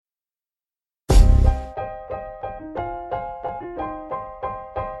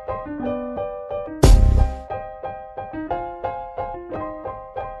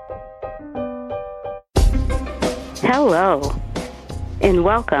Hello, and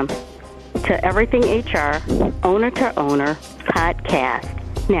welcome to Everything HR Owner to Owner podcast.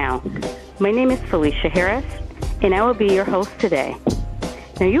 Now, my name is Felicia Harris, and I will be your host today.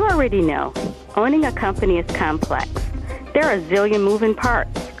 Now, you already know owning a company is complex. There are a zillion moving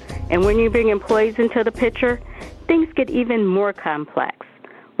parts, and when you bring employees into the picture, things get even more complex.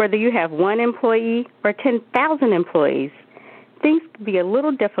 Whether you have one employee or 10,000 employees, things can be a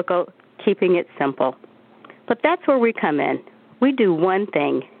little difficult keeping it simple. But that's where we come in. We do one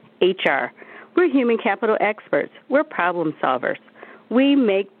thing, HR. We're human capital experts. We're problem solvers. We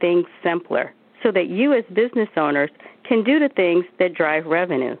make things simpler so that you as business owners can do the things that drive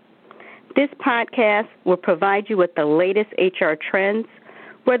revenue. This podcast will provide you with the latest HR trends,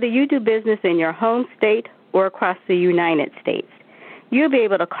 whether you do business in your home state or across the United States. You'll be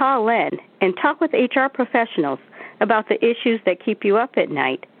able to call in and talk with HR professionals about the issues that keep you up at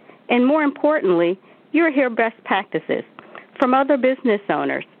night. And more importantly, you'll hear best practices from other business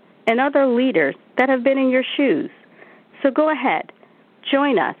owners and other leaders that have been in your shoes. So go ahead,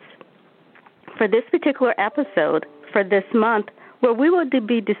 join us for this particular episode for this month, where we will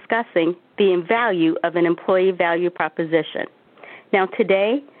be discussing the value of an employee value proposition. Now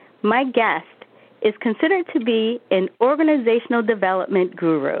today, my guest is considered to be an organizational development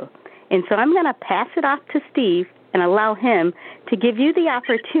guru. And so I'm going to pass it off to Steve and allow him to give you the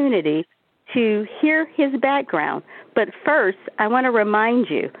opportunity to hear his background. But first, I want to remind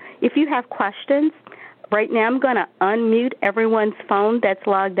you, if you have questions, right now I'm going to unmute everyone's phone that's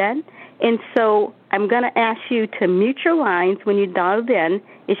logged in. And so I'm going to ask you to mute your lines when you dialed in.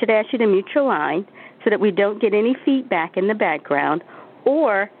 It should ask you to mute your line so that we don't get any feedback in the background.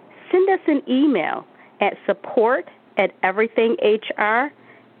 Or send us an email at support@everythinghr,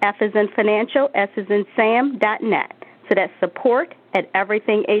 F as in financial, S as in Sam.net. So that's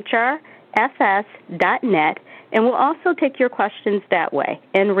support@everythinghrfs.net. And we'll also take your questions that way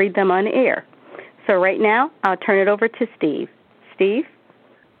and read them on air. So right now, I'll turn it over to Steve. Steve?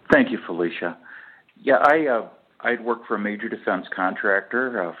 Thank you, Felicia. Yeah, I'd worked for a major defense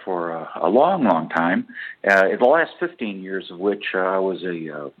contractor for a long, long time. In the last 15 years of which I was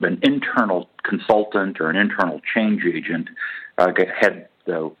an internal consultant or an internal change agent. Had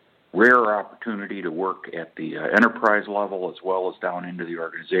the rare opportunity to work at the enterprise level as well as down into the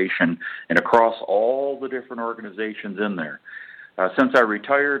organization and across all the different organizations in there. Since I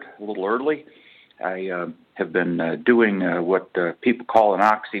retired a little early, I have been doing what people call an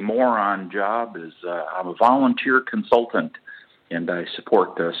oxymoron job. I'm a volunteer consultant, and I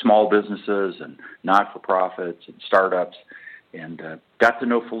support small businesses and not-for-profits and startups. And got to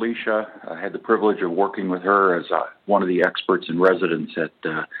know Felicia. I had the privilege of working with her as one of the experts in residence at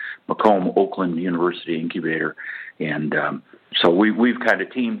Macomb Oakland University Incubator. And so we've kind of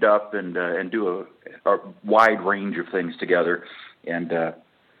teamed up and do a wide range of things together. And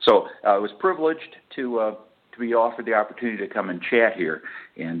so I was privileged to be offered the opportunity to come and chat here,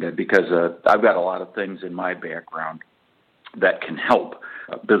 and because I've got a lot of things in my background that can help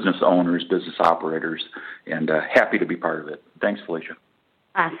business owners, business operators, and happy to be part of it. Thanks, Felicia.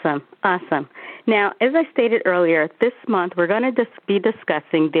 Awesome. Now, as I stated earlier, this month we're going to be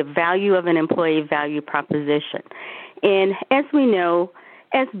discussing the value of an employee value proposition. And as we know,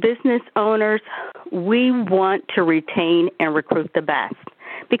 as business owners, we want to retain and recruit the best,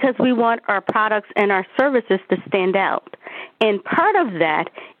 because we want our products and our services to stand out. And part of that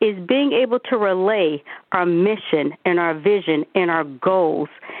is being able to relay our mission and our vision and our goals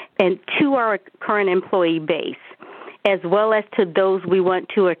and to our current employee base, as well as to those we want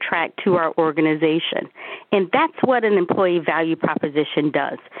to attract to our organization. And that's what an employee value proposition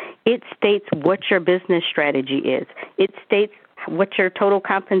does. It states what your business strategy is. It states what your total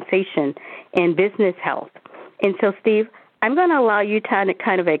compensation and business health. And so, Steve, I'm going to allow you to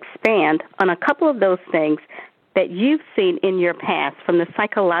kind of expand on a couple of those things that you've seen in your past from the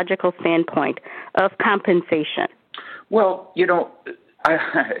psychological standpoint of compensation. Well,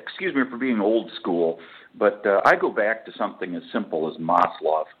 excuse me for being old school, but I go back to something as simple as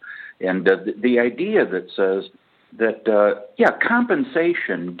Maslow, and the idea that says that,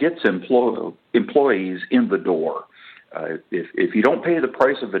 compensation gets employees in the door. If you don't pay the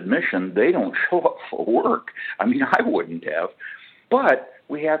price of admission, they don't show up for work. I mean, I wouldn't have. But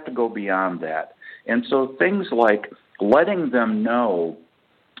we have to go beyond that. And so things like letting them know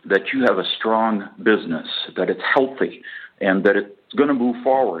that you have a strong business, that it's healthy, and that it's going to move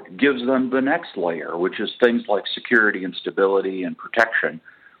forward gives them the next layer, which is things like security and stability and protection.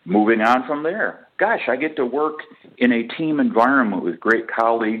 Moving on from there, gosh, I get to work in a team environment with great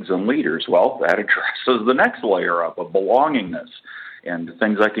colleagues and leaders. Well, that addresses the next layer up of belongingness and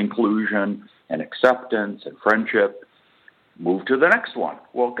things like inclusion and acceptance and friendship. Move to the next one.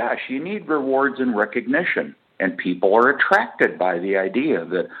 Well, gosh, you need rewards and recognition. And people are attracted by the idea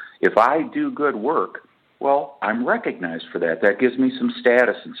that if I do good work, well, I'm recognized for that. That gives me some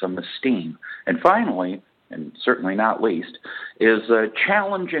status and some esteem. And finally, and certainly not least, is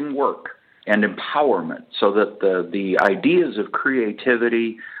challenging work and empowerment so that the ideas of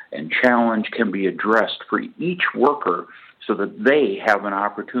creativity and challenge can be addressed for each worker so that they have an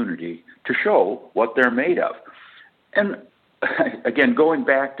opportunity to show what they're made of. And again, going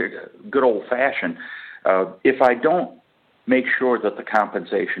back to good old-fashioned, if I don't make sure that the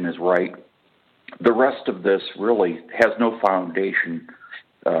compensation is right, the rest of this really has no foundation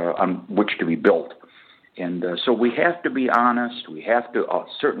on which to be built. And so we have to be honest. We have to,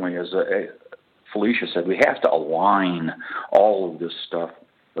 certainly as Felicia said, we have to align all of this stuff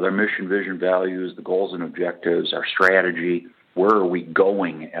with our mission, vision, values, the goals and objectives, our strategy. Where are we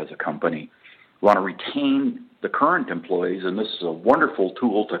going as a company? We want to retain the current employees, and this is a wonderful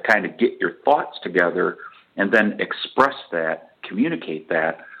tool to kind of get your thoughts together and then express that, communicate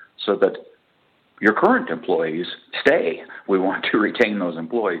that, so that your current employees stay. We want to retain those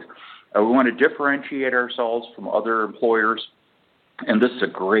employees. We want to differentiate ourselves from other employers, and this is a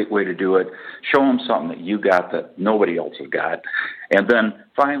great way to do it. Show them something that you got that nobody else has got. And then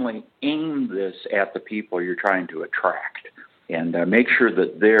finally, aim this at the people you're trying to attract, and make sure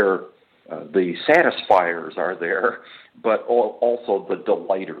that they're the satisfiers are there, but also the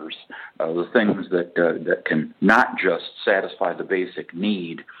delighters, the things that can not just satisfy the basic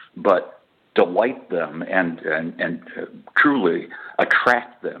need, but delight them and truly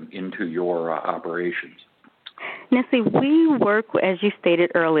attract them into your operations. Nessie, we work, as you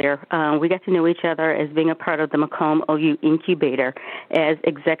stated earlier, we got to know each other as being a part of the Macomb OU Incubator as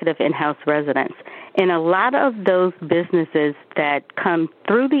executive in-house residents. And a lot of those businesses that come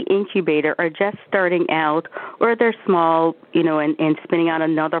through the incubator are just starting out, or they're small, and spinning out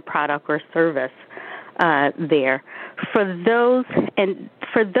another product or service there. For those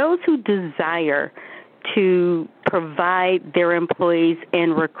who desire to provide their employees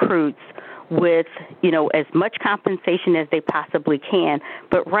and recruits with, as much compensation as they possibly can,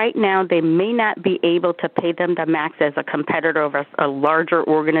 but right now they may not be able to pay them the max as a competitor of a larger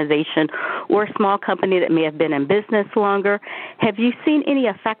organization or a small company that may have been in business longer. Have you seen any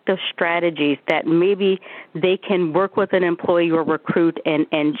effective strategies that maybe they can work with an employee or recruit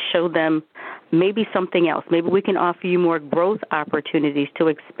and show them maybe something else? Maybe we can offer you more growth opportunities to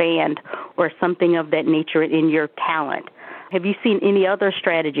expand or something of that nature in your talent. Have you seen any other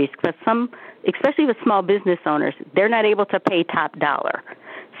strategies? Because some, especially with small business owners, they're not able to pay top dollar.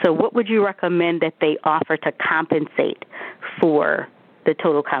 So what would you recommend that they offer to compensate for the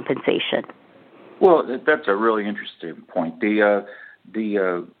total compensation? Well, that's a really interesting point. The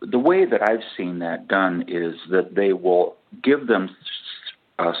way that I've seen that done is that they will give them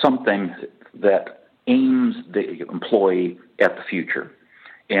something that aims the employee at the future.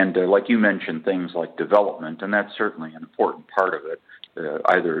 And like you mentioned, things like development, and that's certainly an important part of it,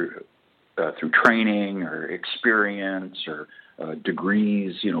 either through training or experience or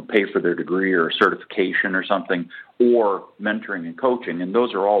degrees, pay for their degree or certification or something, or mentoring and coaching, and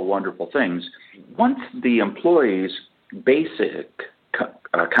those are all wonderful things. Once the employee's basic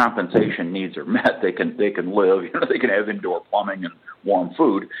compensation needs are met, they can live, they can have indoor plumbing and warm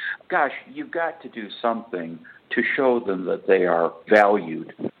food. Gosh, you've got to do something to show them that they are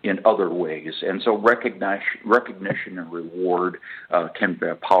valued in other ways. And so recognition and reward can be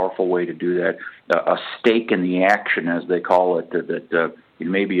a powerful way to do that. A stake in the action, as they call it, that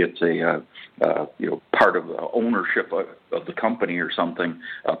maybe it's a part of the ownership of the company or something,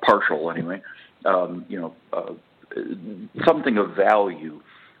 partial anyway, something of value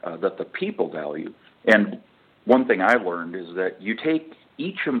that the people value. And one thing I learned is that you take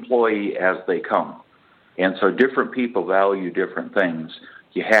each employee as they come. And so different people value different things.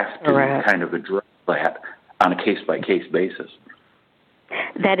 You have to kind of address that on a case-by-case basis.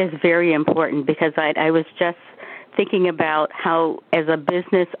 That is very important because I was just thinking about how, as a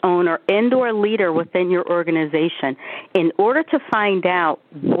business owner and or leader within your organization, in order to find out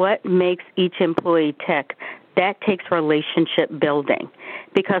what makes each employee tick, that takes relationship building.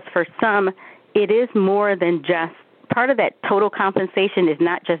 Because for some, it is more than just part of that total compensation is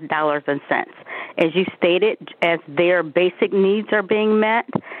not just dollars and cents. As you stated, as their basic needs are being met,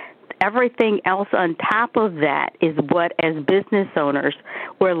 everything else on top of that is what, as business owners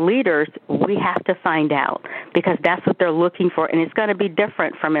or leaders, we have to find out because that's what they're looking for, and it's going to be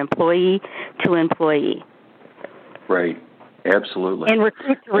different from employee to employee. Right, absolutely. And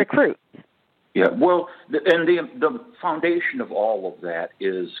recruit to recruit. Yeah, well, and the foundation of all of that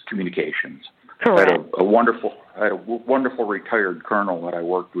is communications. Correct. I had a wonderful retired colonel that I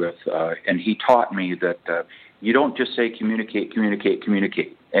worked with, and he taught me that you don't just say communicate, communicate,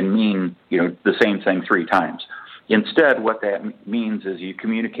 communicate, and mean the same thing 3 times. Instead, what that means is you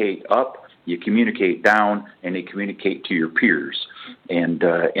communicate up, you communicate down, and you communicate to your peers. And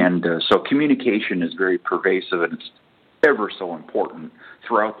so communication is very pervasive, and it's ever so important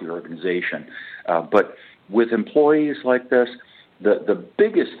throughout the organization. But with employees like this, the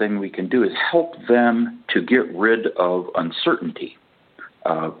biggest thing we can do is help them to get rid of uncertainty.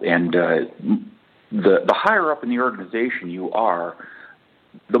 The higher up in the organization you are,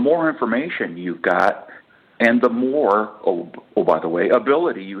 the more information you've got, and the more, by the way,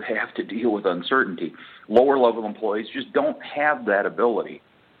 ability you have to deal with uncertainty. Lower level employees just don't have that ability,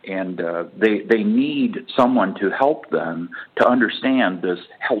 and they need someone to help them to understand this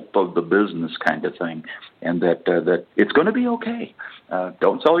help of the business kind of thing, and that it's going to be okay.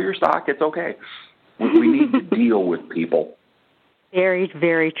 Don't sell your stock; it's okay. We need to deal with people. Very,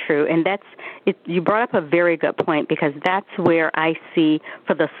 very true. And you brought up a very good point, because that's where I see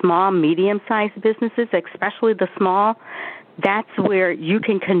for the small, medium-sized businesses, especially the small, that's where you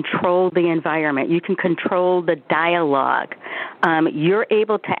can control the environment. You can control the dialogue. You're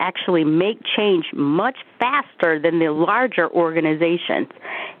able to actually make change much faster than the larger organizations.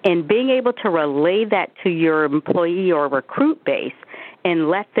 And being able to relay that to your employee or recruit base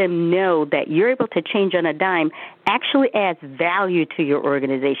and let them know that you're able to change on a dime actually adds value to your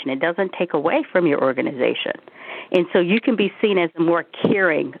organization. It doesn't take away from your organization. And so you can be seen as a more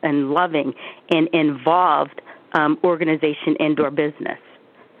caring and loving and involved organization and/or business.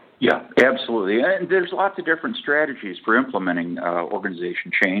 Yeah, absolutely. And there's lots of different strategies for implementing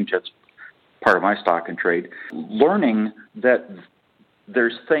organization change. That's part of my stock and trade. Learning that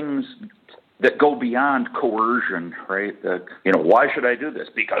there's things that go beyond coercion, right? That, why should I do this?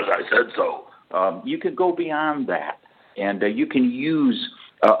 Because I said so. You can go beyond that, and you can use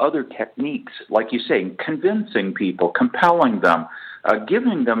other techniques, like you say, convincing people, compelling them,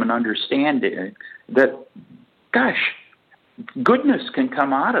 giving them an understanding that, gosh, goodness can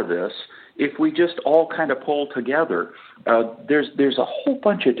come out of this if we just all kind of pull together. There's a whole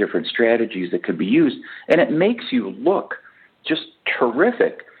bunch of different strategies that could be used, and it makes you look just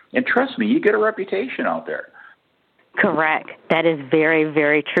terrific. And trust me, you get a reputation out there. Correct. That is very,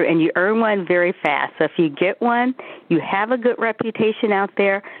 very true. And you earn one very fast. So if you get one, you have a good reputation out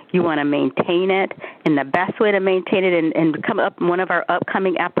there. You want to maintain it. And the best way to maintain it, and come up in one of our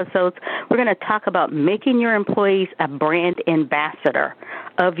upcoming episodes, we're going to talk about making your employees a brand ambassador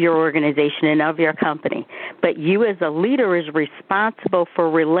of your organization and of your company. But you as a leader is responsible for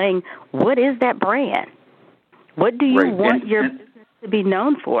relaying, what is that brand? What do you want your business to be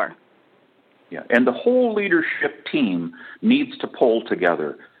known for? Yeah, and the whole leadership team needs to pull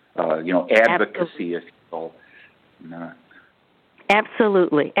together, advocacy, if you will.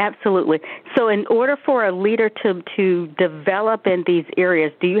 Absolutely, absolutely. So in order for a leader to develop in these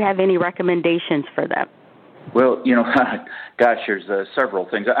areas, do you have any recommendations for them? Well, gosh, there's several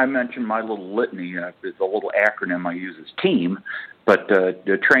things. I mentioned my little litany. It's a little acronym I use is TEAM, but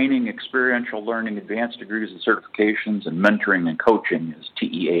the training, experiential learning, advanced degrees and certifications, and mentoring and coaching is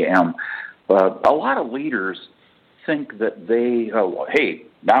TEAM. A lot of leaders think that hey,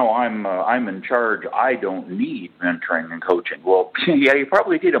 now I'm in charge. I don't need mentoring and coaching. Well, yeah, you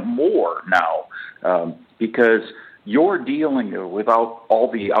probably need it more now because you're dealing without all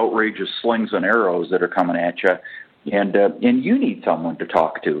the outrageous slings and arrows that are coming at you, and you need someone to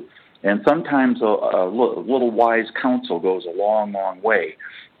talk to. And sometimes a little wise counsel goes a long, long way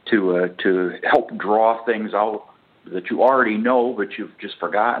to help draw things out that you already know but you've just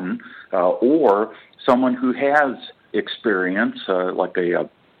forgotten, or someone who has experience, like a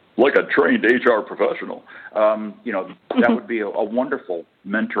trained HR professional. That would be a wonderful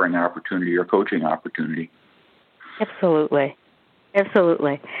mentoring opportunity or coaching opportunity. Absolutely.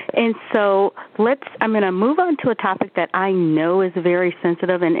 Absolutely. And so I'm going to move on to a topic that I know is very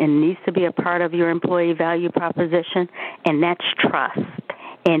sensitive and needs to be a part of your employee value proposition, and that's trust,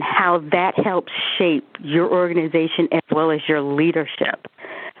 and how that helps shape your organization as well as your leadership,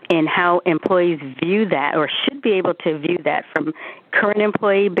 and how employees view that or should be able to view that from current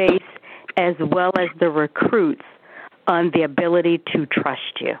employee base as well as the recruits on the ability to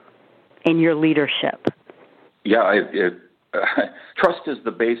trust you in your leadership. Yeah, trust is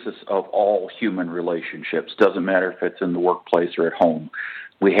the basis of all human relationships. Doesn't matter if it's in the workplace or at home.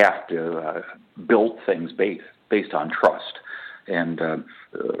 We have to build things based on trust. And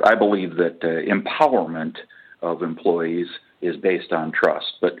I believe that empowerment of employees is based on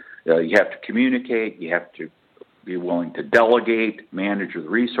trust. But you have to communicate, you have to be willing to delegate, manage the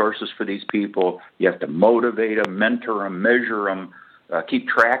resources for these people. You have to motivate them, mentor them, measure them, keep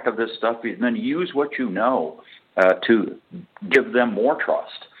track of this stuff, and then use what you know to give them more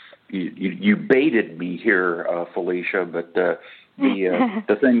trust. You baited me here, Felicia, but the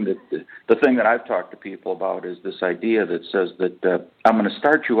thing that I've talked to people about is this idea that says that I'm going to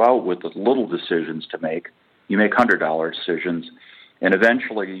start you out with little decisions to make. You make $100 decisions, and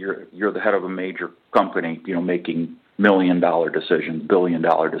eventually you're the head of a major company, making $1 million decisions, $1 billion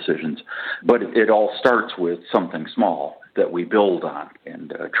decisions. But it all starts with something small that we build on,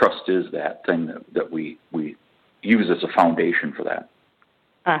 and trust is that thing that we use as a foundation for that.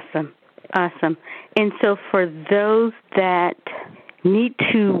 Awesome. And so for those that need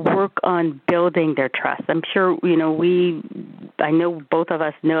to work on building their trust, I'm sure, I know both of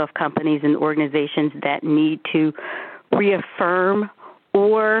us know of companies and organizations that need to reaffirm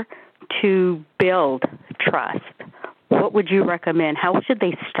or to build trust. What would you recommend? How should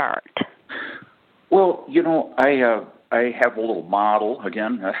they start? Well, I have a little model.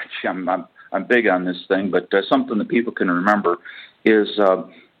 Again, I'm big on this thing, but something that people can remember is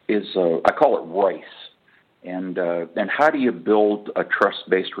I call it RICE. And how do you build a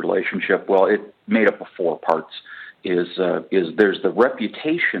trust-based relationship? Well, it's made up of 4 parts. Is there's the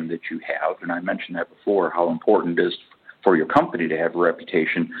reputation that you have, and I mentioned that before, how important it is for your company to have a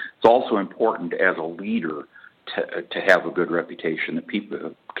reputation. It's also important as a leader to have a good reputation, that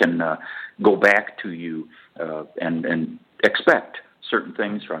people can go back to you and expect certain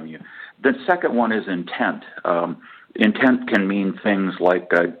things from you. The second one is intent. Intent can mean things like,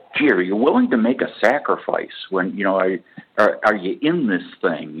 gee, are you willing to make a sacrifice when, are you in this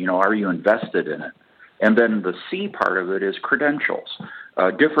thing? Are you invested in it? And then the C part of it is credentials.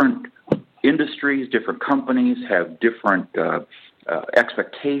 Different industries, different companies have different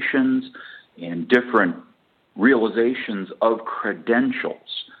expectations and different realizations of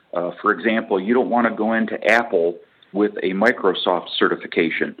credentials. For example, you don't want to go into Apple with a Microsoft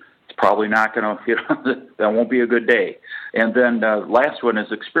certification. It's probably not going to, that won't be a good day. And then last one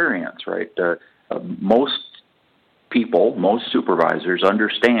is experience, right? Most people, most supervisors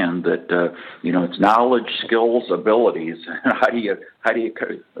understand that, it's knowledge, skills, abilities. How do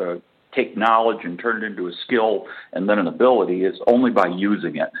you take knowledge and turn it into a skill and then an ability is only by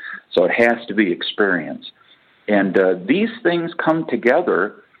using it. So it has to be experience. And these things come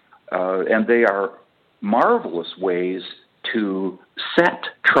together, and they are marvelous ways to set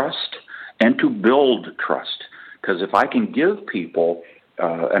trust and to build trust. Because if I can give people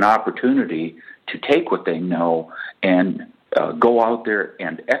an opportunity to take what they know and go out there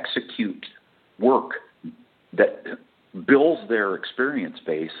and execute work that builds their experience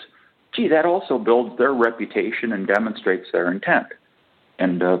base, that also builds their reputation and demonstrates their intent.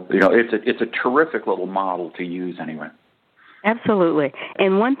 And, it's a terrific little model to use anyway. Absolutely.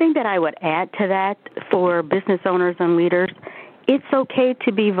 And one thing that I would add to that for business owners and leaders, it's okay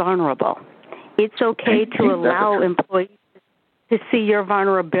to be vulnerable. It's okay to allow employees to see your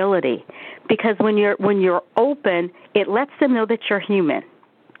vulnerability, because when you're open, it lets them know that you're human,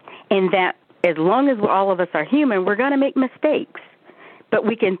 and that as long as all of us are human, we're going to make mistakes. But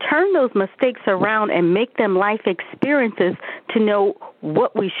we can turn those mistakes around and make them life experiences to know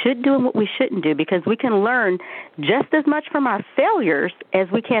what we should do and what we shouldn't do, because we can learn just as much from our failures as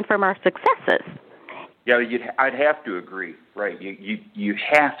we can from our successes. Yeah, I'd have to agree, right? You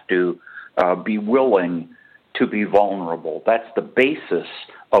have to be willing to be vulnerable. That's the basis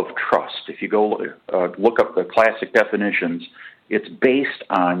of trust. If you go look up the classic definitions, it's based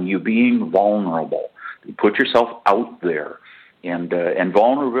on you being vulnerable. You put yourself out there. And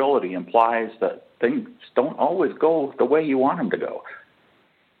vulnerability implies that things don't always go the way you want them to go.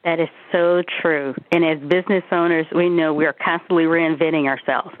 That is so true. And as business owners, we know we are constantly reinventing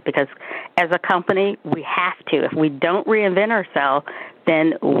ourselves, because as a company, we have to. If we don't reinvent ourselves,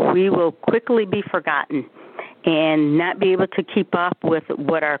 then we will quickly be forgotten and not be able to keep up with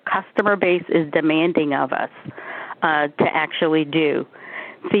what our customer base is demanding of us to actually do.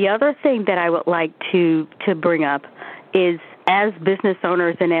 The other thing that I would like to bring up is, as business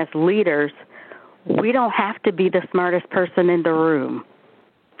owners and as leaders, we don't have to be the smartest person in the room,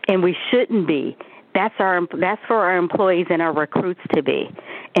 and we shouldn't be. That's for our employees and our recruits to be,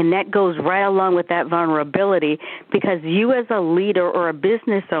 and that goes right along with that vulnerability, because you as a leader or a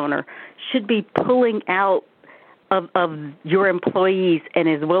business owner should be pulling out of your employees and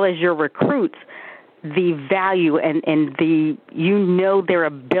as well as your recruits the value and their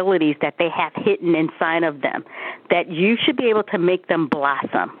abilities that they have hidden inside of them, that you should be able to make them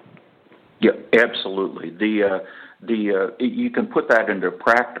blossom. Yeah, absolutely. You can put that into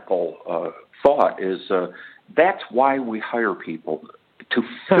practical thought is that's why we hire people, to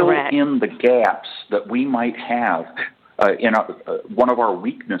fill Correct. in the gaps that we might have in one of our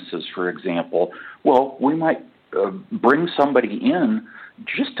weaknesses, for example. Well, we might bring somebody in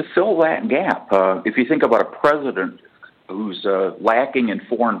just to fill that gap. If you think about a president who's lacking in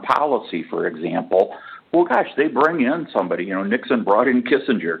foreign policy, for example, well, gosh, they bring in somebody. Nixon brought in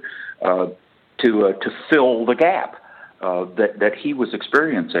Kissinger to fill the gap that he was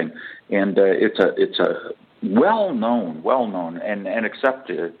experiencing, and it's a well-known and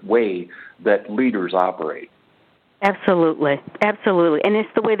accepted way that leaders operate. Absolutely, absolutely, and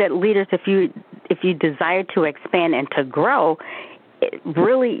it's the way that leaders, if you desire to expand and to grow,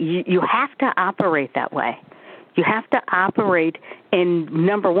 really you have to operate that way. You have to operate in,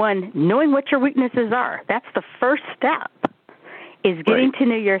 number one, knowing what your weaknesses are. That's the first step, is getting to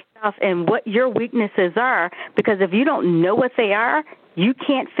know yourself and what your weaknesses are, because if you don't know what they are, you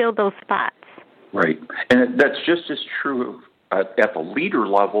can't fill those spots. Right. And that's just as true at the leader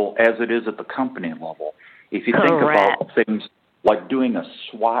level as it is at the company level. If you think about things like doing a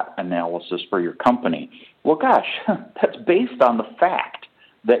SWOT analysis for your company, well, gosh, that's based on the fact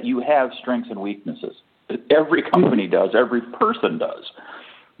that you have strengths and weaknesses. Every company does, every person does.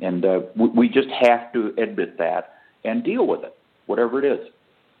 And we just have to admit that and deal with it, whatever it is.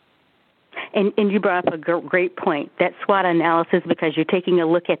 And you brought up a great point, that SWOT analysis, because you're taking a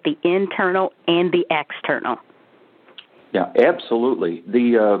look at the internal and the external. Yeah, absolutely.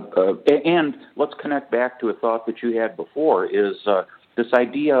 And let's connect back to a thought that you had before, is this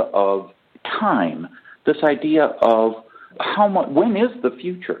idea of time, this idea of how much, when is the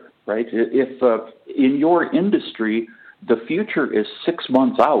future, right? If in your industry, the future is 6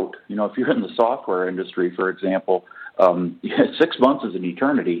 months out, if you're in the software industry, for example, 6 months is an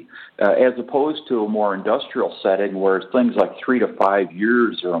eternity, as opposed to a more industrial setting where things like 3 to 5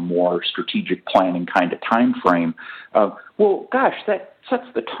 years are a more strategic planning kind of time frame. Well, gosh, that sets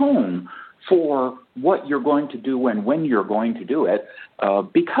the tone for what you're going to do and when you're going to do it,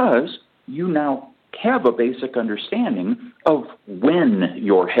 because you now have a basic understanding of when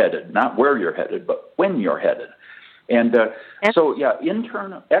you're headed, not where you're headed, but when you're headed. And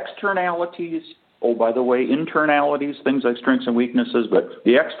externalities. Oh, by the way, internalities, things like strengths and weaknesses, but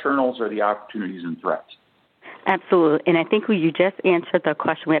the externals are the opportunities and threats. Absolutely. And I think you just answered the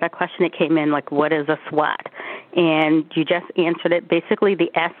question. We had a question that came in, like, what is a SWOT? And you just answered it. Basically, the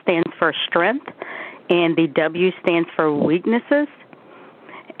S stands for strength, and the W stands for weaknesses.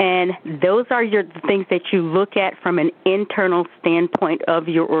 And those are the things that you look at from an internal standpoint of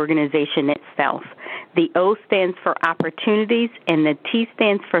your organization itself. The O stands for opportunities, and the T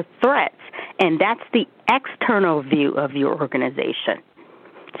stands for threats. And that's the external view of your organization.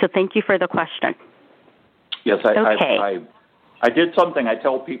 So thank you for the question. Yes, I did something I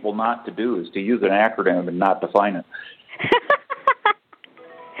tell people not to do, is to use an acronym and not define it.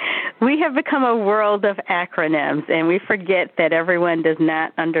 We have become a world of acronyms, and we forget that everyone does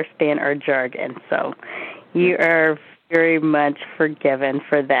not understand our jargon. So you are very much forgiven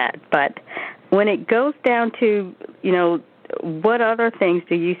for that. But when it goes down to, what other things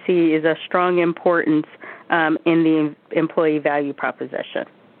do you see is a strong importance in the employee value proposition?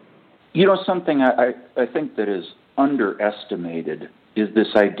 Something I think that is underestimated is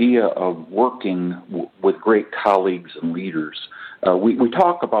this idea of working with great colleagues and leaders. We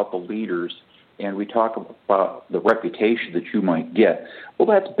talk about the leaders, and we talk about the reputation that you might get. Well,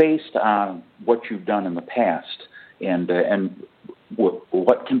 that's based on what you've done in the past and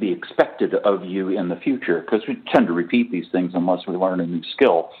what can be expected of you in the future, because we tend to repeat these things unless we learn a new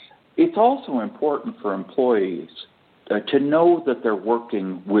skill. It's also important for employees to know that they're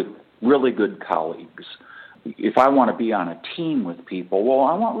working with really good colleagues. If I want to be on a team with people, well,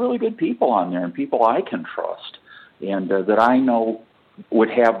 I want really good people on there and people I can trust and that I know would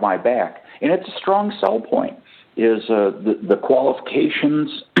have my back. And it's a strong sell point, is the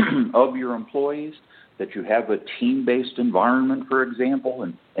qualifications of your employees, that you have a team-based environment, for example,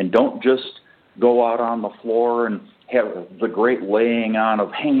 and don't just go out on the floor and have the great laying on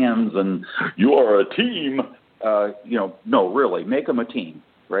of hands and you are a team. No, really, make them a team,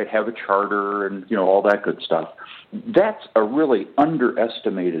 right? Have a charter and, all that good stuff. That's a really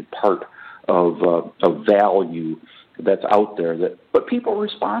underestimated part of value that's out there, but people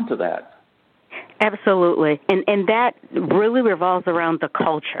respond to that. Absolutely. And that really revolves around the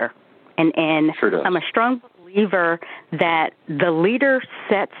culture. And sure does. I'm a strong believer that the leader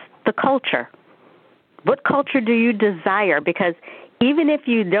sets the culture. What culture do you desire? Because even if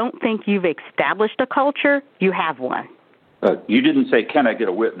you don't think you've established a culture, you have one. You didn't say, can I get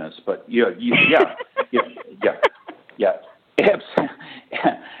a witness? But yeah.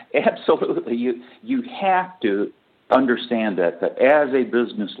 Absolutely. You have to understand that as a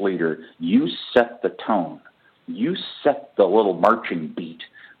business leader, you set the tone. You set the little marching beat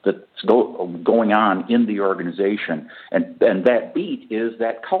that's going on in the organization. And that beat is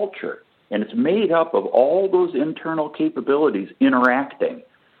that culture. And it's made up of all those internal capabilities interacting.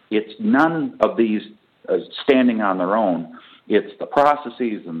 It's none of these standing on their own. It's the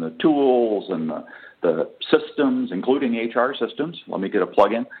processes and the tools and the systems, including HR systems. Let me get a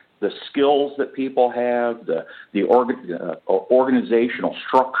plug-in. The skills that people have, the organizational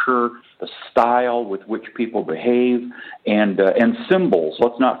structure, the style with which people behave, and symbols.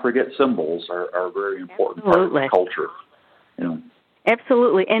 Let's not forget symbols are a very important part of the culture. You know.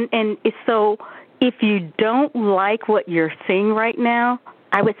 Absolutely. And so if you don't like what you're seeing right now,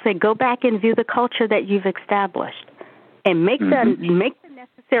 I would say go back and view the culture that you've established and make the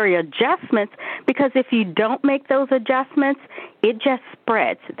necessary adjustments, because if you don't make those adjustments, it just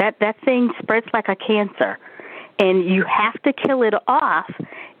spreads. That thing spreads like a cancer. And you have to kill it off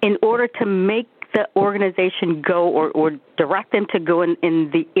in order to make the organization go or direct them to go in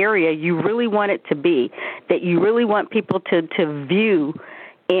the area you really want it to be, that you really want people to view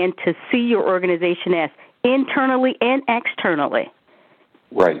and to see your organization as, internally and externally.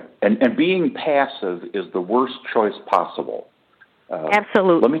 Right. And being passive is the worst choice possible.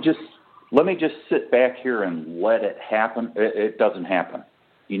 Absolutely. Let me just sit back here and let it happen. It doesn't happen.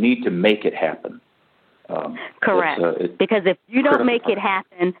 You need to make it happen. Correct. Because if you don't make it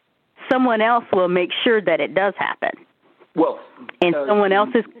happen, someone else will make sure that it does happen. Well, and someone else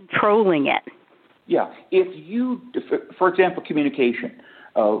is controlling it. Yeah. For example, communication.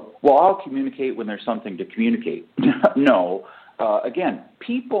 I'll communicate when there's something to communicate. No. Again,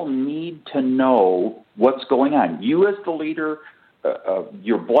 people need to know what's going on. You as the leader,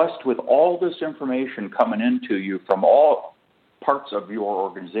 you're blessed with all this information coming into you from all parts of your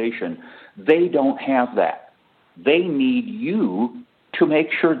organization. They don't have that. They need you to make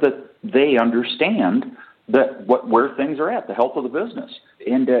sure that they understand where things are at, the health of the business.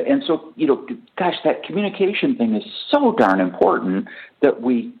 And so, gosh, that communication thing is so darn important that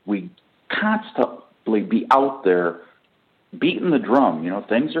we constantly be out there beating the drum.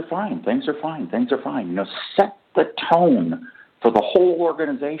 Things are fine, things are fine, things are fine. Set the tone for the whole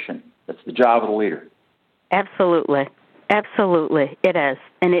organization. That's the job of the leader. Absolutely. Absolutely, it is.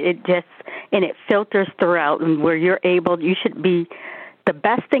 And it filters throughout, and where you should be. The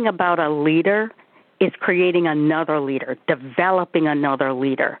best thing about a leader is creating another leader, developing another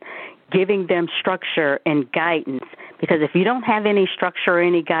leader, giving them structure and guidance. Because if you don't have any structure or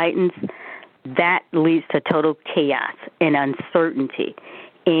any guidance, that leads to total chaos and uncertainty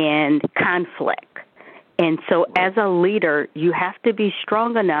and conflict. And so as a leader, you have to be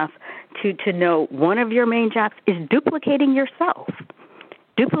strong enough to know one of your main jobs is duplicating yourself,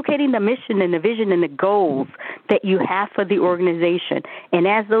 duplicating the mission and the vision and the goals that you have for the organization. And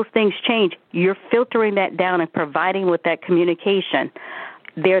as those things change, you're filtering that down and providing with that communication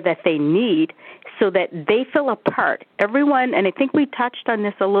there that they need so that they feel a part. Everyone, and I think we touched on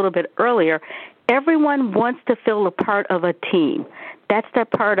this a little bit earlier, everyone wants to feel a part of a team. That's that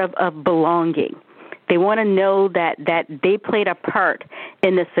part of belonging. They want to know that they played a part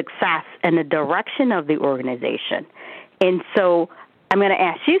in the success and the direction of the organization. And so I'm going to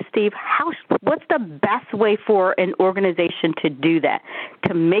ask you, Steve, what's the best way for an organization to do that,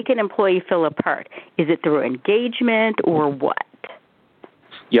 to make an employee feel a part? Is it through engagement or what?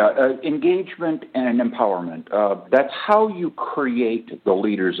 Yeah, engagement and empowerment. That's how you create the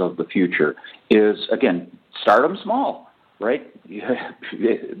leaders of the future is, again, start them small, right?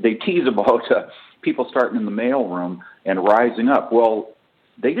 They tease about people starting in the mailroom and rising up. Well,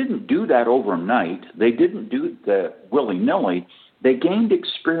 they didn't do that overnight. They didn't do that willy-nilly. They gained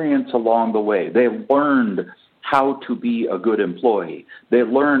experience along the way. They learned how to be a good employee. They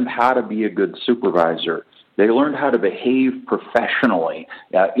learned how to be a good supervisor. They learned how to behave professionally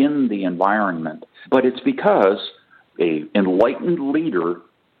in the environment. But it's because an enlightened leader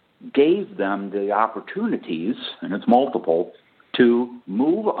gave them the opportunities, and it's multiple, to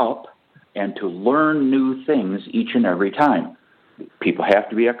move up and to learn new things each and every time. People have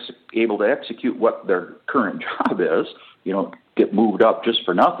to be able to execute what their current job is. You don't get moved up just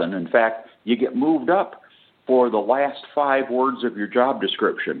for nothing. In fact, you get moved up for the last 5 words of your job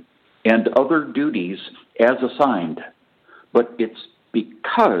description and other duties as assigned. But it's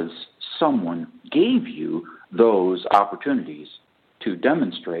because someone gave you those opportunities to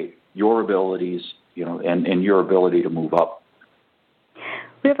demonstrate your abilities, and your ability to move up.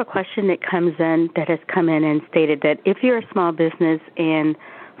 We have a question that has come in and stated that if you're a small business and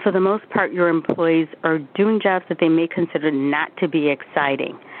for the most part, your employees are doing jobs that they may consider not to be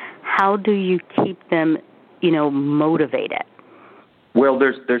exciting. How do you keep them, motivated? Well,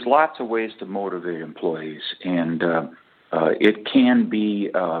 there's lots of ways to motivate employees, and it can be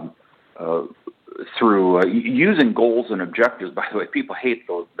through using goals and objectives. By the way, people hate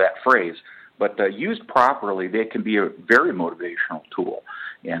that phrase, but used properly, they can be a very motivational tool.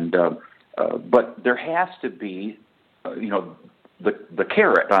 And but there has to be, the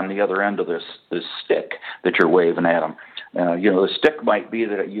carrot on the other end of this stick that you're waving at them. The stick might be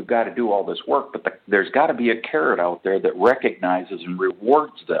that you've got to do all this work, but there's got to be a carrot out there that recognizes and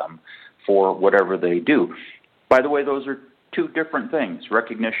rewards them for whatever they do. By the way, those are two different things,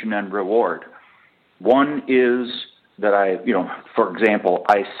 recognition and reward. One is that for example,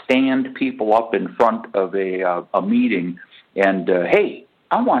 I stand people up in front of a meeting and, hey,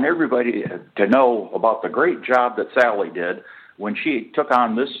 I want everybody to know about the great job that Sally did when she took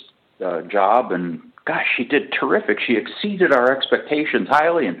on this job, and gosh, she did terrific. She exceeded our expectations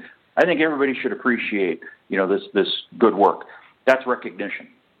highly, and I think everybody should appreciate, this good work. That's recognition.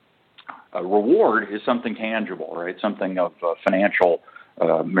 A reward is something tangible, right? Something of financial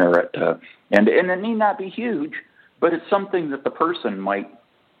merit, and it need not be huge, but it's something that the person might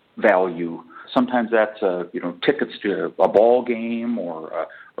value. Sometimes that's tickets to a ball game or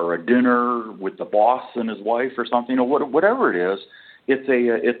a dinner with the boss and his wife or something. Whatever it is,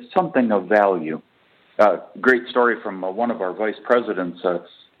 it's something of value. Great story from one of our vice presidents.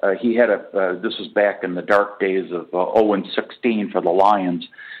 He had this was back in the dark days of 0-16 for the Lions,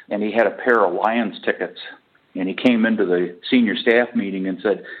 and he had a pair of Lions tickets, and he came into the senior staff meeting and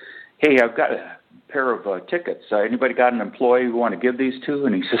said, "Hey, I've got a pair of tickets. Anybody got an employee we want to give these to?"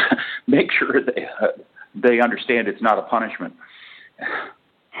 And he says, "Make sure they understand it's not a punishment."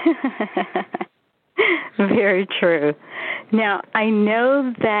 Very true. Now, I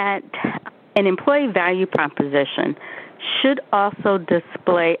know that an employee value proposition should also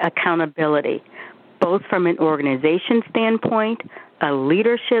display accountability, both from an organization standpoint, a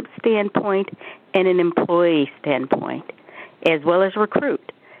leadership standpoint, and an employee standpoint, as well as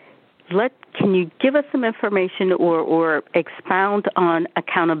recruit. Can you give us some information or expound on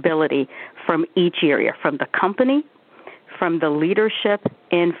accountability from each area, from the company, from the leadership,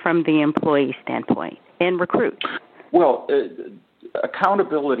 and from the employee standpoint, and recruit? Well,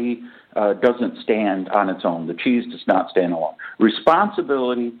 accountability doesn't stand on its own. The cheese does not stand alone.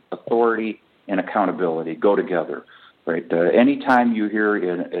 Responsibility, authority, and accountability go together. Right? Anytime you hear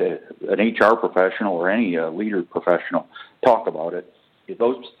an HR professional or any leader professional talk about it,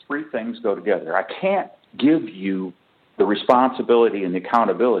 those three things go together. I can't give you the responsibility and the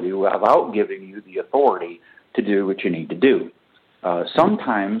accountability without giving you the authority to do what you need to do.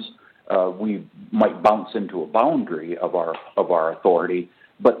 Sometimes we might bounce into a boundary of our authority,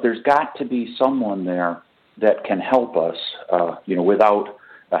 but there's got to be someone there that can help us, without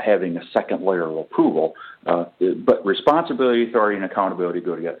having a second layer of approval. But responsibility, authority, and accountability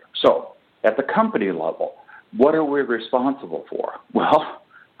go together. So at the company level, what are we responsible for? Well,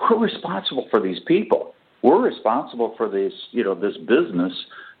 we're responsible for these people. We're responsible for this business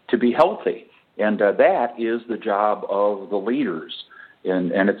to be healthy. And that is the job of the leaders.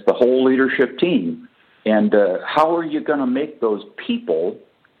 And it's the whole leadership team. And how are you going to make those people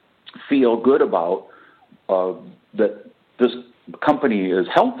feel good about that this company is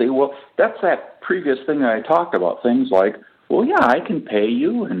healthy? Well, that's that previous thing that I talked about. Things like, well, yeah, I can pay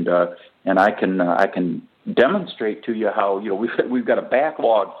you, and I can demonstrate to you how we've got a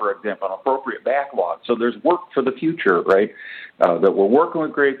backlog, for example, an appropriate backlog. So there's work for the future, right? That we're working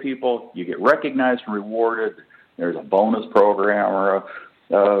with great people. You get recognized and rewarded. There's a bonus program or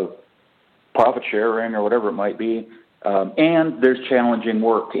a profit sharing or whatever it might be. And there's challenging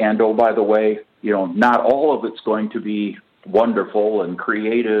work. And, oh, by the way, not all of it's going to be wonderful and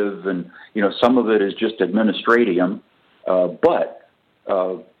creative, and, some of it is just administratium. But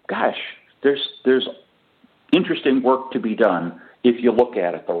there's interesting work to be done if you look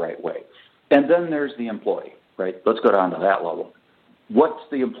at it the right way. And then there's the employee, right? Let's go down to that level. What's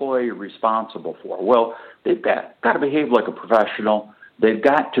the employee responsible for? Well, they've got to behave like a professional. They've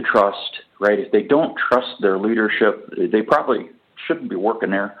got to trust, right? If they don't trust their leadership, they probably shouldn't be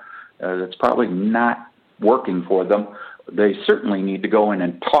working there. It's probably not working for them. They certainly need to go in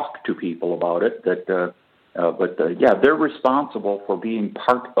and talk to people about it. But they're responsible for being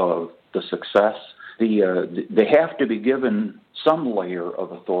part of the success. They have to be given some layer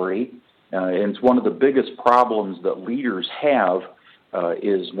of authority. And it's one of the biggest problems that leaders have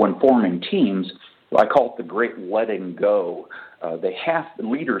is when forming teams. I call it the great letting go.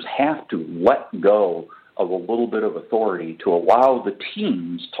 Leaders have to let go of a little bit of authority to allow the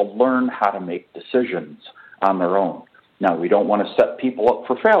teams to learn how to make decisions on their own. Now, we don't want to set people up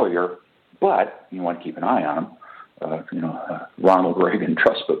for failure, but you want to keep an eye on them. Ronald Reagan,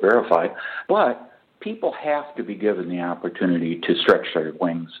 trust but verify. But people have to be given the opportunity to stretch their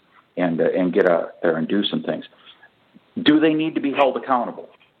wings and get out there and do some things. Do they need to be held accountable?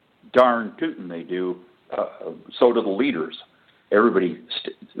 Darn tootin' they do. So do the leaders. Everybody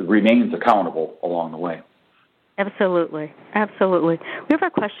remains accountable along the way. Absolutely. We have a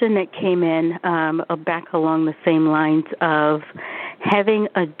question that came in back along the same lines of having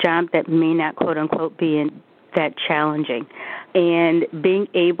a job that may not, quote unquote, be that challenging, and being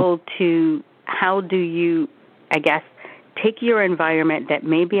able to, how do you, I guess, take your environment that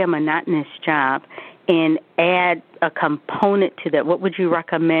may be a monotonous job and add a component to that? What would you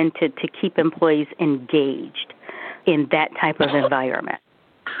recommend to keep employees engaged in that type of environment?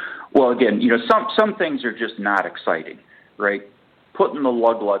 Well, again, some things are just not exciting, right? Putting the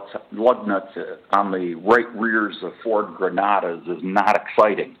lug nuts on the right rears of Ford Granadas is not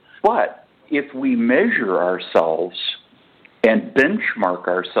exciting. But if we measure ourselves and benchmark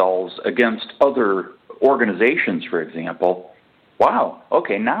ourselves against other organizations, for example, wow,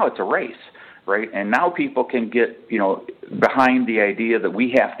 okay, now it's a race, right? And now people can get, behind the idea that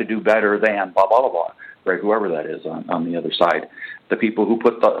we have to do better than blah, blah, blah, blah, right? Whoever that is on the other side. The people who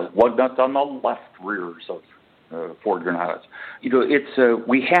put the lug nuts on the left rears of Ford Granadas.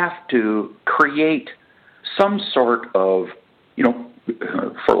 We have to create some sort of,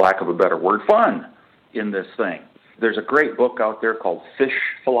 for lack of a better word, fun in this thing. There's a great book out there called Fish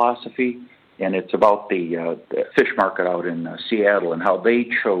Philosophy, and it's about the fish market out in Seattle and how they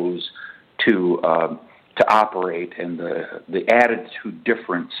chose to operate, and the attitude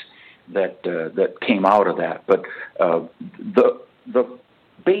difference that came out of that. But the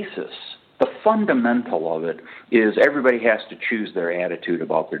basis, the fundamental of it is everybody has to choose their attitude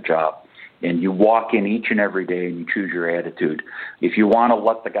about their job. And you walk in each and every day and you choose your attitude. If you want to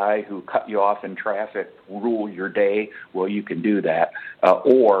let the guy who cut you off in traffic rule your day, well, you can do that.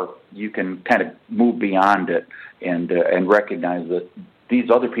 Or you can kind of move beyond it and recognize that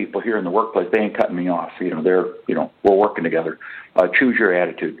these other people here in the workplace, they ain't cutting me off. We're working together. Choose your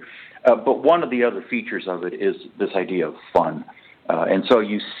attitude. But one of the other features of it is this idea of fun. And so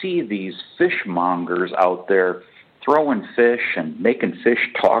you see these fishmongers out there throwing fish and making fish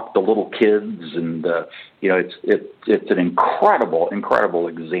talk to little kids, and it's an incredible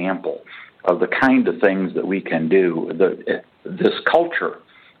example of the kind of things that we can do, this culture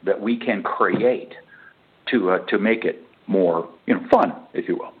that we can create to make it more fun, if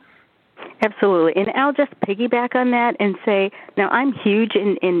you will. Absolutely. And I'll just piggyback on that and say, now I'm huge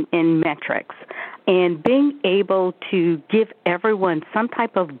in metrics, and being able to give everyone some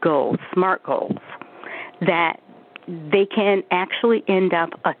type of goals, SMART goals, that they can actually end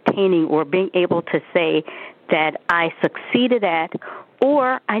up attaining, or being able to say that I succeeded at,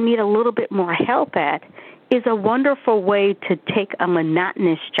 or I need a little bit more help at, is a wonderful way to take a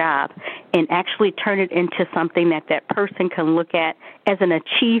monotonous job and actually turn it into something that person can look at as an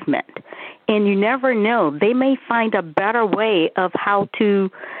achievement. And you never know, they may find a better way of how to,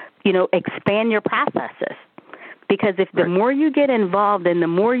 expand your processes. Because if the more you get involved and the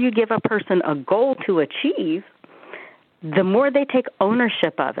more you give a person a goal to achieve, the more they take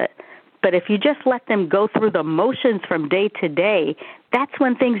ownership of it. But if you just let them go through the motions from day to day, that's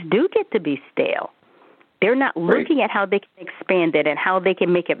when things do get to be stale. They're not looking at how they can expand it and how they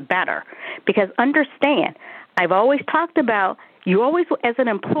can make it better. Because understand, I've always talked about, you always, as an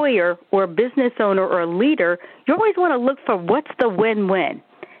employer or a business owner or a leader, you always want to look for what's the win-win.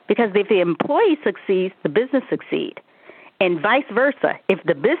 Because if the employee succeeds, the business succeeds. And vice versa. If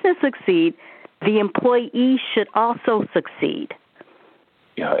the business succeeds, the employee should also succeed.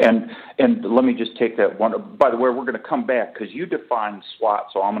 Yeah, and let me just take that one. By the way, we're going to come back because you define SWOT,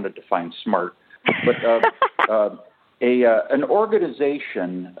 so I'm going to define SMART. But an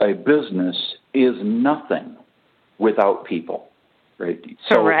organization, a business, is nothing without people, right?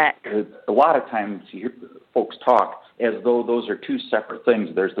 Correct. So a lot of times you hear folks talk as though those are two separate things.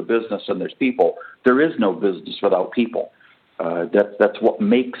 There's the business and there's people. There is no business without people. That's what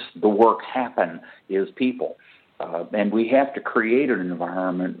makes the work happen, is people. And we have to create an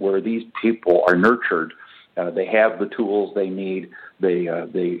environment where these people are nurtured. They have the tools they need. They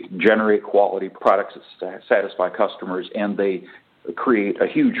generate quality products that satisfy customers, and they create a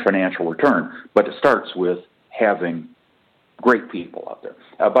huge financial return. But it starts with having great people out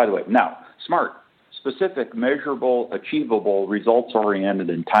there. By the way, now, SMART, specific, measurable, achievable, results-oriented,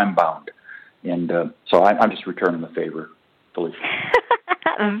 and time-bound. And so I'm just returning the favor, Felicia.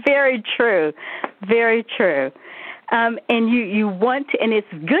 Very true. Very true. And you want to, and it's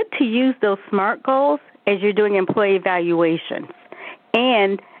good to use those SMART goals as you're doing employee evaluations.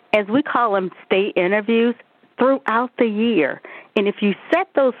 And as we call them, state interviews throughout the year. And if you set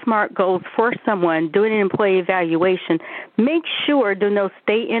those SMART goals for someone doing an employee evaluation, make sure during those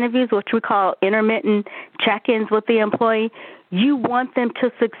state interviews, which we call intermittent check-ins with the employee, you want them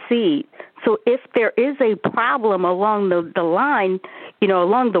to succeed. So if there is a problem along the line,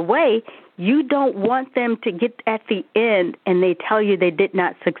 along the way, you don't want them to get at the end and they tell you they did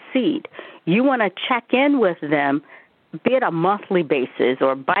not succeed. You want to check in with them, be it a monthly basis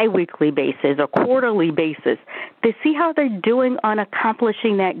or biweekly basis or quarterly basis, to see how they're doing on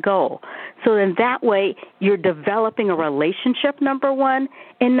accomplishing that goal. So then that way you're developing a relationship, number one,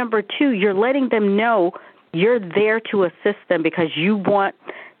 and number two, you're letting them know you're there to assist them because you want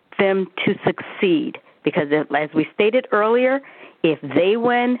them to succeed. Because as we stated earlier, if they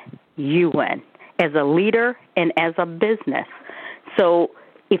win, you win as a leader and as a business. So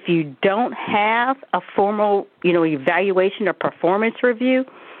if you don't have a formal, evaluation or performance review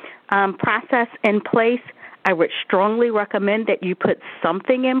process in place, I would strongly recommend that you put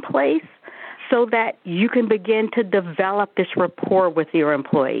something in place so that you can begin to develop this rapport with your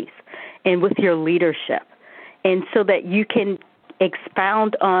employees and with your leadership, and so that you can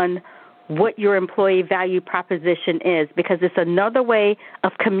expound on what your employee value proposition is, because it's another way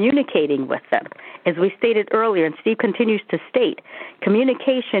of communicating with them. As we stated earlier, and Steve continues to state,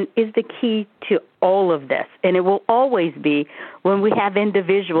 communication is the key to all of this, and it will always be when we have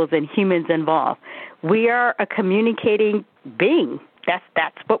individuals and humans involved. We are a communicating being.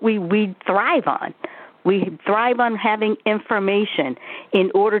 That's what we thrive on. We thrive on having information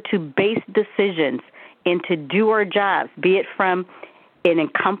in order to base decisions and to do our jobs, be it from in a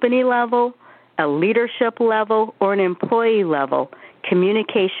company level, a leadership level, or an employee level.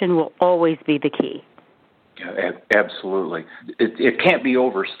 Communication will always be the key. Yeah, absolutely. It can't be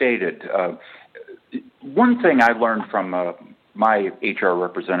overstated. One thing I learned from my HR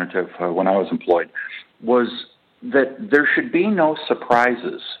representative when I was employed was that there should be no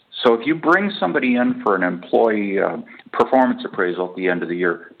surprises. So if you bring somebody in for an employee performance appraisal at the end of the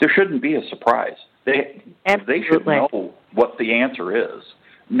year, there shouldn't be a surprise. They should know what the answer is.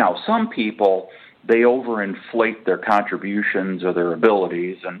 Now, some people, they overinflate their contributions or their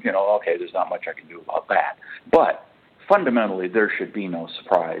abilities, and, okay, there's not much I can do about that. But fundamentally, there should be no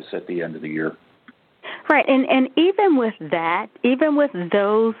surprise at the end of the year. Right, and even with that, even with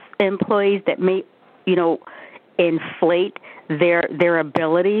those employees that may, inflate their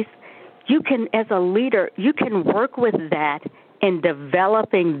abilities, you can, as a leader, you can work with that in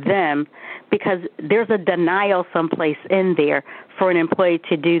developing them, because there's a denial someplace in there for an employee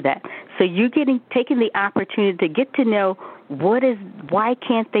to do that. So you taking the opportunity to get to know why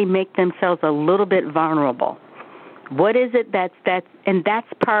can't they make themselves a little bit vulnerable? What is it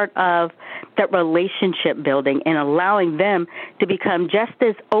that's part of that relationship building and allowing them to become just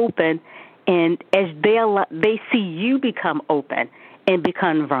as open, and as they see you become open and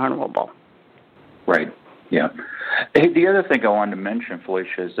become vulnerable. Right. Yeah. Hey, the other thing I wanted to mention,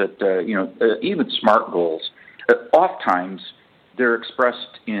 Felicia, is that even SMART goals, oftentimes they're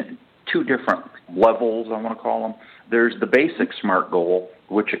expressed in two different levels, I want to call them. There's the basic SMART goal,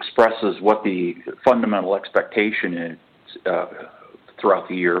 which expresses what the fundamental expectation is throughout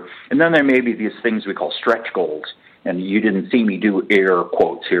the year. And then there may be these things we call stretch goals. And you didn't see me do air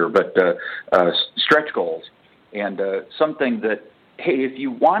quotes here, but stretch goals. And something that, hey, if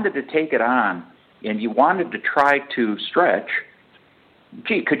you wanted to take it on and you wanted to try to stretch,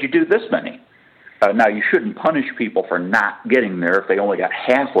 gee, could you do this many? Now, you shouldn't punish people for not getting there if they only got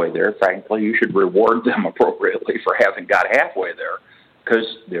halfway there. Frankly, you should reward them appropriately for having got halfway there because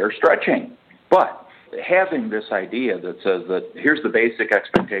they're stretching. But having this idea that says that here's the basic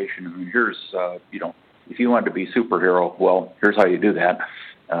expectation, and here's, if you wanted to be superhero, well, here's how you do that.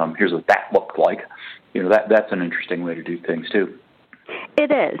 Here's what that looked like. That's an interesting way to do things, too.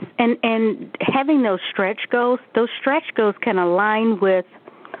 It is. And having those stretch goals can align with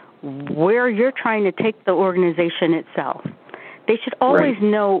where you're trying to take the organization itself. They should always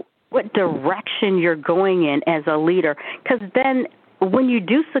know what direction you're going in as a leader, because then when you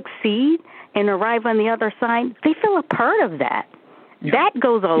do succeed and arrive on the other side, they feel a part of that. Yeah. That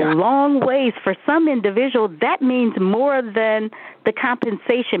goes a long ways. For some individuals, that means more than the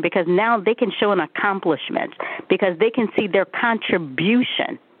compensation, because now they can show an accomplishment, because they can see their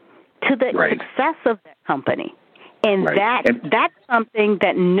contribution to the success of that company. And that's something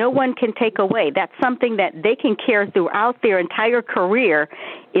that no one can take away. That's something that they can carry throughout their entire career,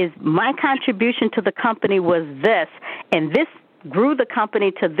 is my contribution to the company was this, and this grew the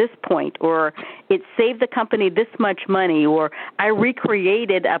company to this point, or it saved the company this much money, or I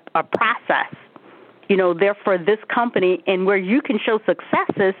recreated a process, there for this company, and where you can show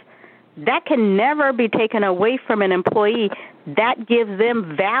successes, that can never be taken away from an employee. That gives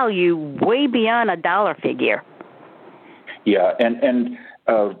them value way beyond a dollar figure. Yeah, and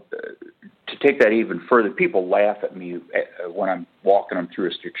to take that even further, people laugh at me when I'm walking them through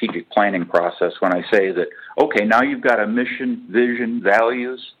a strategic planning process when I say that, okay, now you've got a mission, vision,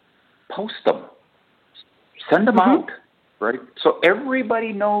 values, post them. Send them out, right? So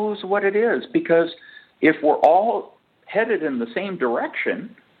everybody knows what it is, because if we're all headed in the same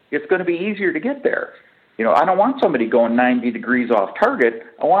direction, it's going to be easier to get there. I don't want somebody going 90 degrees off target.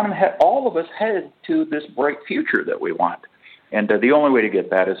 I want them all of us headed to this bright future that we want. And the only way to get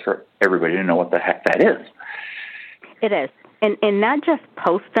that is for everybody to know what the heck that is. It is. And not just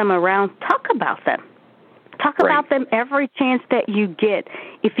post them around, talk about them. Talk about them every chance that you get.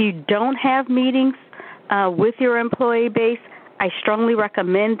 If you don't have meetings with your employee base, I strongly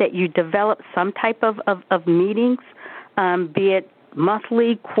recommend that you develop some type of meetings, be it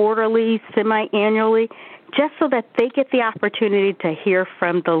monthly, quarterly, semi-annually, just so that they get the opportunity to hear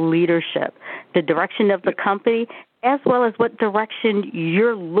from the leadership, the direction of the company, as well as what direction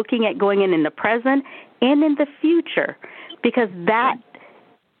you're looking at going in the present and in the future, because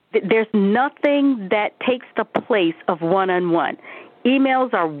there's nothing that takes the place of one-on-one.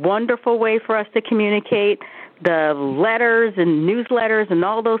 Emails are a wonderful way for us to communicate. The letters and newsletters and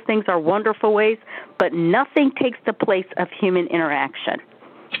all those things are wonderful ways, but nothing takes the place of human interaction.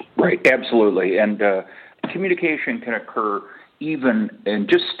 Right, absolutely. And communication can occur even in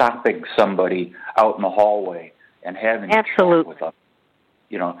just stopping somebody out in the hallway and having a chat with them.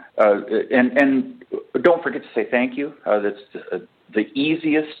 And don't forget to say thank you. That's the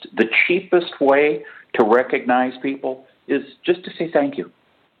easiest, the cheapest way to recognize people is just to say thank you.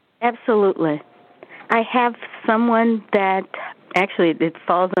 Absolutely. I have someone that actually it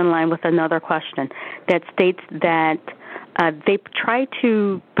falls in line with another question that states that they try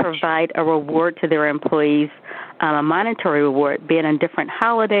to provide a reward to their employees, a monetary reward, be it on different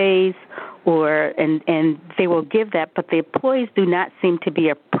holidays, and they will give that, but the employees do not seem to be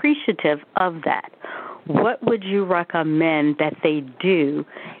appreciative of that. What would you recommend that they do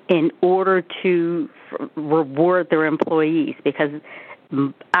in order to reward their employees? Because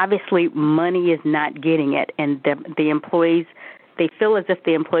obviously money is not getting it, and the employees, they feel as if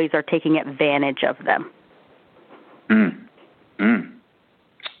the employees are taking advantage of them.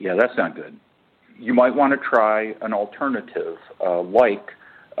 Yeah, that's not good. You might want to try an alternative, like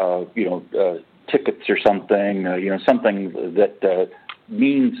tickets or something, something that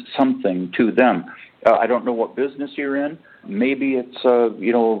means something to them. I don't know what business you're in. Maybe it's a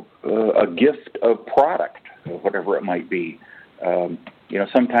gift of product, whatever it might be.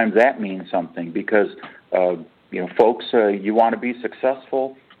 Sometimes that means something because folks, you want to be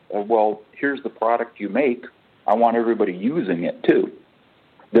successful. Well, here's the product you make. I want everybody using it too.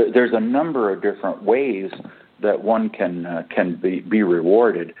 There's a number of different ways that one can be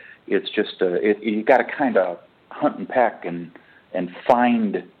rewarded. It's just you got to kind of hunt and peck and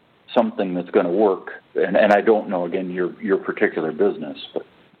find something that's going to work. And I don't know, again, your particular business. But.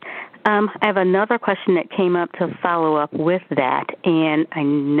 I have another question that came up to follow up with that, and I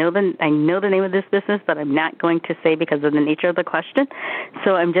know the name of this business, but I'm not going to say because of the nature of the question.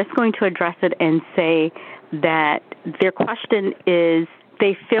 So I'm just going to address it and say that their question is,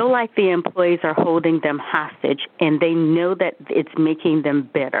 they feel like the employees are holding them hostage, and they know that it's making them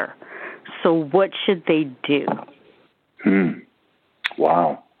bitter. So what should they do?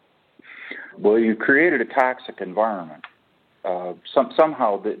 Wow. Well, you created a toxic environment.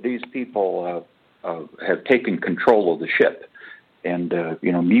 Somehow these people have taken control of the ship, and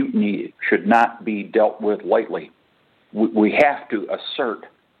mutiny should not be dealt with lightly. We have to assert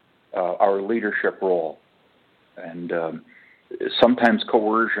our leadership role, and sometimes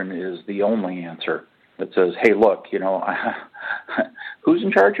coercion is the only answer. That says, "Hey, look, who's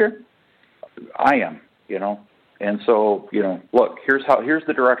in charge here? I am, and so look, here's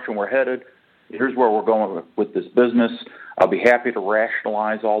the direction we're headed. Here's where we're going with this business. I'll be happy to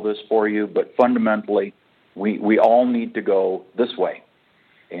rationalize all this for you, but fundamentally, we all need to go this way.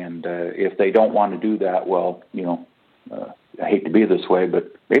 And if they don't want to do that, well, I hate to be this way,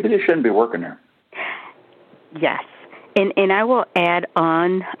 but maybe they shouldn't be working there." Yes. And I will add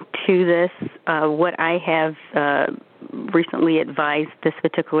on to this what I have recently advised this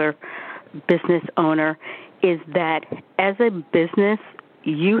particular business owner is that as a business,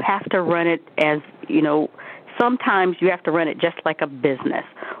 you have to run it as, sometimes you have to run it just like a business,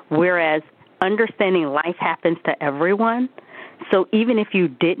 whereas understanding life happens to everyone. So even if you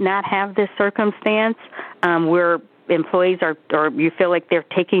did not have this circumstance where employees are, or you feel like they're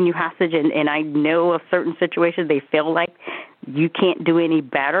taking you hostage, and I know of certain situations they feel like you can't do any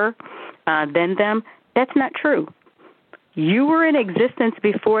better than them, that's not true. You were in existence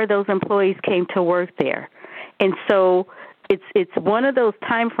before those employees came to work there. And so it's one of those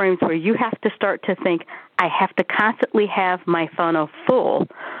time frames where you have to start to think, I have to constantly have my funnel full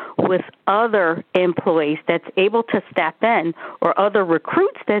with other employees that's able to step in, or other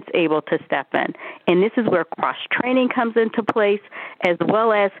recruits that's able to step in. And this is where cross-training comes into place, as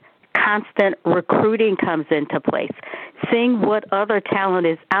well as constant recruiting comes into place, seeing what other talent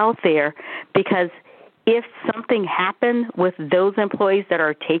is out there, because if something happened with those employees that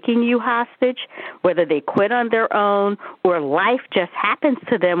are taking you hostage, whether they quit on their own or life just happens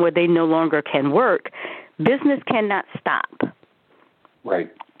to them where they no longer can work, business cannot stop.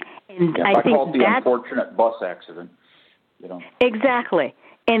 Right. And yeah, I call it the unfortunate bus accident. Exactly.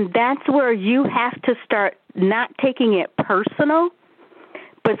 And that's where you have to start not taking it personal,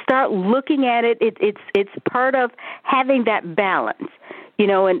 but start looking at it. It's part of having that balance.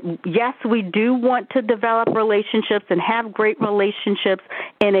 And yes, we do want to develop relationships and have great relationships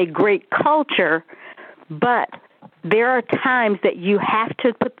and a great culture, but there are times that you have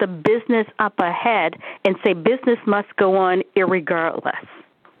to put the business up ahead and say business must go on irregardless.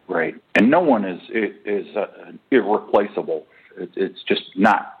 Right, and no one is irreplaceable. It's just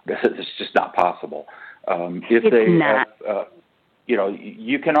not. It's just not possible. If it's they, not.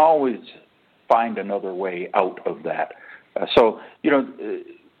 You can always find another way out of that. So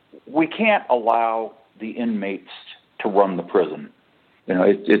we can't allow the inmates to run the prison.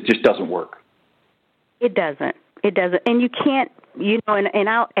 It just doesn't work. It doesn't. And you can't, and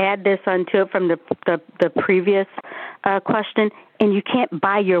I'll add this onto it from the previous question, and you can't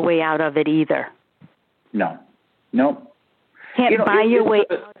buy your way out of it either. No. Can't buy your way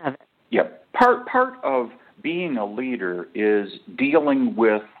out of it. Yeah. Part of being a leader is dealing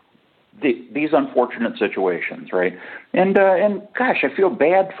with these unfortunate situations, right? And gosh, I feel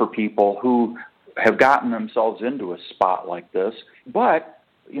bad for people who have gotten themselves into a spot like this. But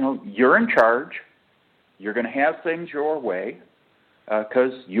you're in charge. You're going to have things your way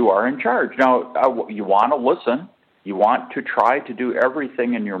because you are in charge. Now, you want to listen. You want to try to do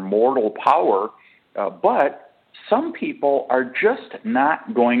everything in your mortal power, but some people are just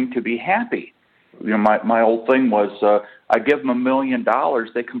not going to be happy. My old thing was I give them $1 million.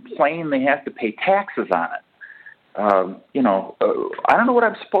 They complain they have to pay taxes on it. I don't know what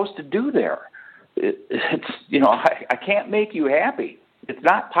I'm supposed to do there. I can't make you happy. It's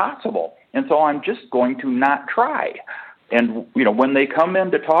not possible. And so I'm just going to not try. And, when they come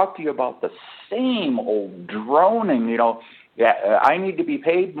in to talk to you about the same old droning, I need to be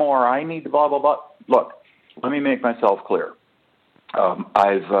paid more, I need to blah, blah, blah. Look, let me make myself clear.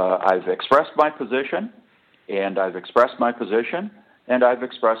 I've expressed my position, and I've expressed my position, and I've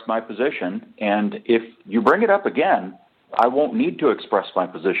expressed my position. And if you bring it up again, I won't need to express my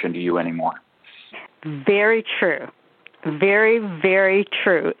position to you anymore. Very true. Very, very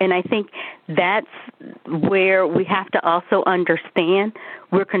true. And I think that's where we have to also understand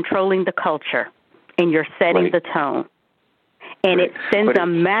we're controlling the culture, and you're setting right. the tone. And it sends a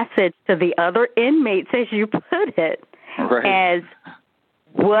message to the other inmates, as you put it, right. as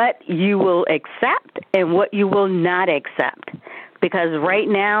what you will accept and what you will not accept. Because right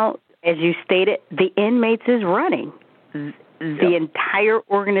now, as you stated, the inmates is running the entire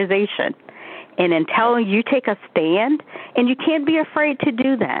organization. And until you take a stand, and you can't be afraid to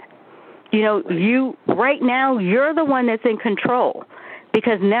do that. Right now, you're the one that's in control,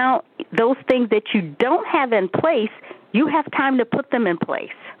 because now those things that you don't have in place, you have time to put them in place.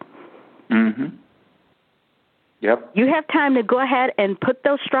 Mm-hmm. Yep. You have time to go ahead and put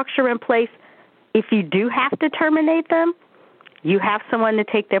those structure in place. If you do have to terminate them, you have someone to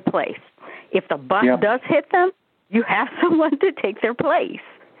take their place. If the bus does hit them, you have someone to take their place.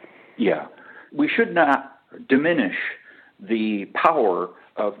 Yeah. We should not diminish the power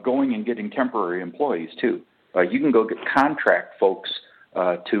of going and getting temporary employees, too. You can go get contract folks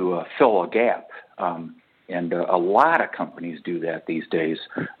to fill a gap. And a lot of companies do that these days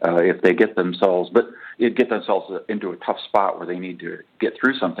if they get themselves into a tough spot where they need to get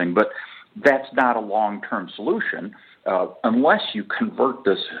through something. But that's not a long-term solution unless you convert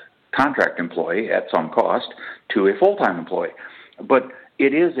this contract employee at some cost to a full-time employee. But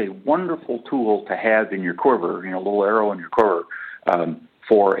it is a wonderful tool to have in your quiver, a little arrow in your quiver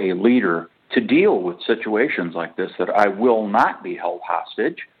for a leader to deal with situations like this, that I will not be held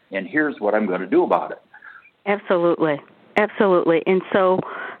hostage, and here's what I'm going to do about it. Absolutely. And so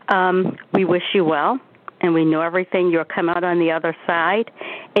we wish you well. and we know everything. You'll come out on the other side,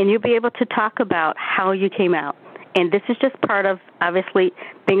 and you'll be able to talk about how you came out. And this is just part of, obviously,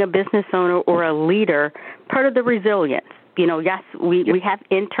 being a business owner or a leader, part of the resilience. Yes, we have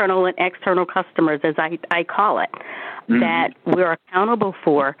internal and external customers, as I call it, that we're accountable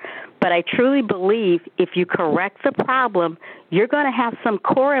for. But I truly believe if you correct the problem, you're going to have some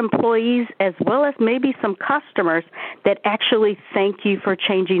core employees as well as maybe some customers that actually thank you for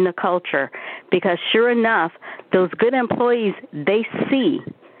changing the culture. Because sure enough, those good employees, they see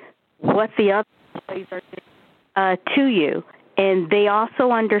what the other employees are doing to you, and they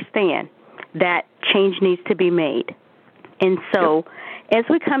also understand that change needs to be made. And so as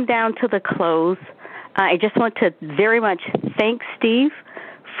we come down to the close, I just want to very much thank Steve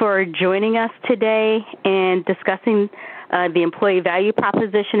for joining us today and discussing the employee value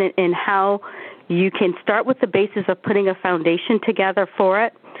proposition and how you can start with the basis of putting a foundation together for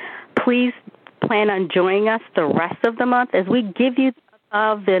it. Please plan on joining us the rest of the month as we give you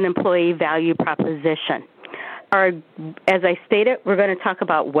an employee value proposition. As I stated, we're going to talk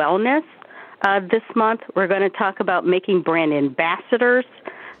about wellness. This month, we're going to talk about making brand ambassadors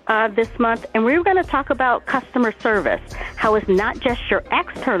this month, and we're going to talk about customer service, how it's not just your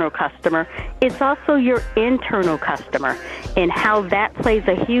external customer, it's also your internal customer, and how that plays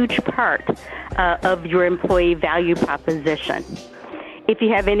a huge part of your employee value proposition. If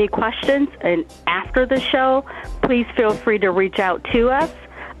you have any questions and after the show, please feel free to reach out to us,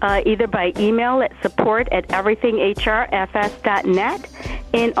 either by email at support@everythinghrfs.net,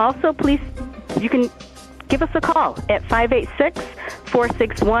 and also please, you can give us a call at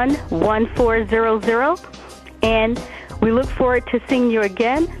 586-461-1400, and we look forward to seeing you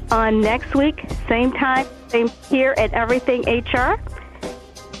again on next week, same time, same here at Everything HR.